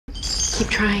Keep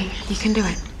trying. You can do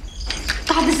it.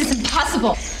 God, this is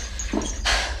impossible.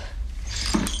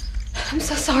 I'm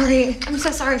so sorry. I'm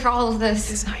so sorry for all of this.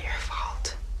 This is not your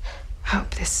fault. Hope,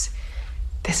 this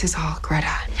is all Greta.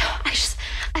 No,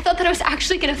 I thought that I was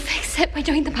actually gonna fix it by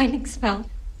doing the binding spell.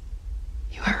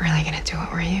 You weren't really gonna do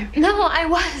it, were you? No, I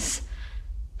was.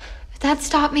 But Dad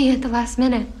stopped me at the last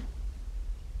minute.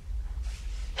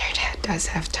 Your dad does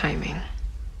have timing.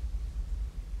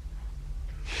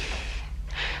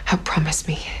 Hope, promise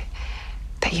me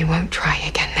that you won't try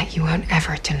again, that you won't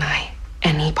ever deny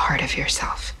any part of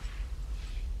yourself.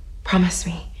 Promise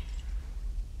me.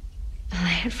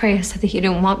 Aunt Freya said that you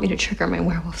didn't want me to trigger my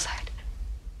werewolf side.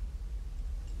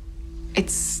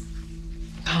 It's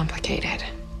complicated.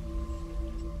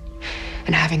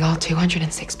 And having all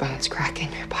 206 bones crack in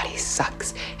your body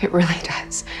sucks. It really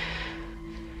does.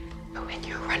 But when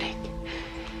you're running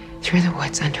through the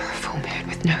woods under a full moon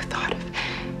with no thought of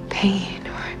pain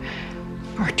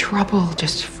or trouble,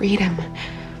 just freedom,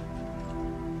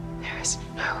 there is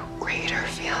no greater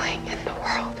feeling in the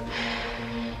world.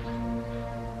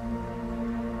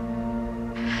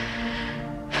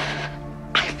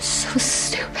 I'm so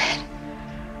stupid.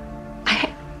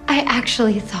 I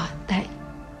actually thought that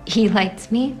he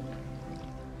liked me.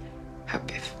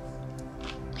 Hope,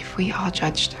 if we all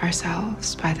judged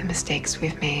ourselves by the mistakes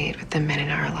we've made with the men in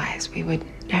our lives, we would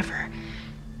never,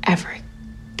 ever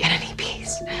get any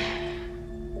peace.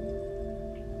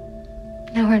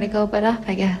 Nowhere to go but up,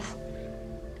 I guess.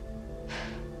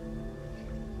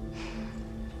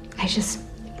 I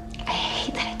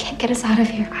hate that I can't get us out of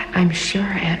here. I'm sure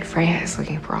Aunt Freya is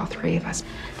looking for all three of us.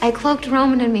 I cloaked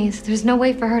Roman and me, so there's no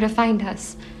way for her to find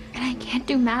us. And I can't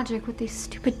do magic with these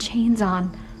stupid chains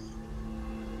on.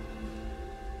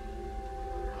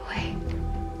 Wait.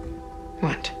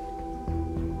 What?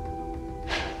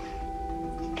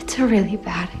 It's a really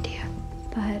bad idea,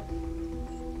 but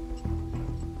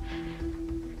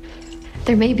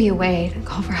there may be a way to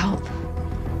call for help.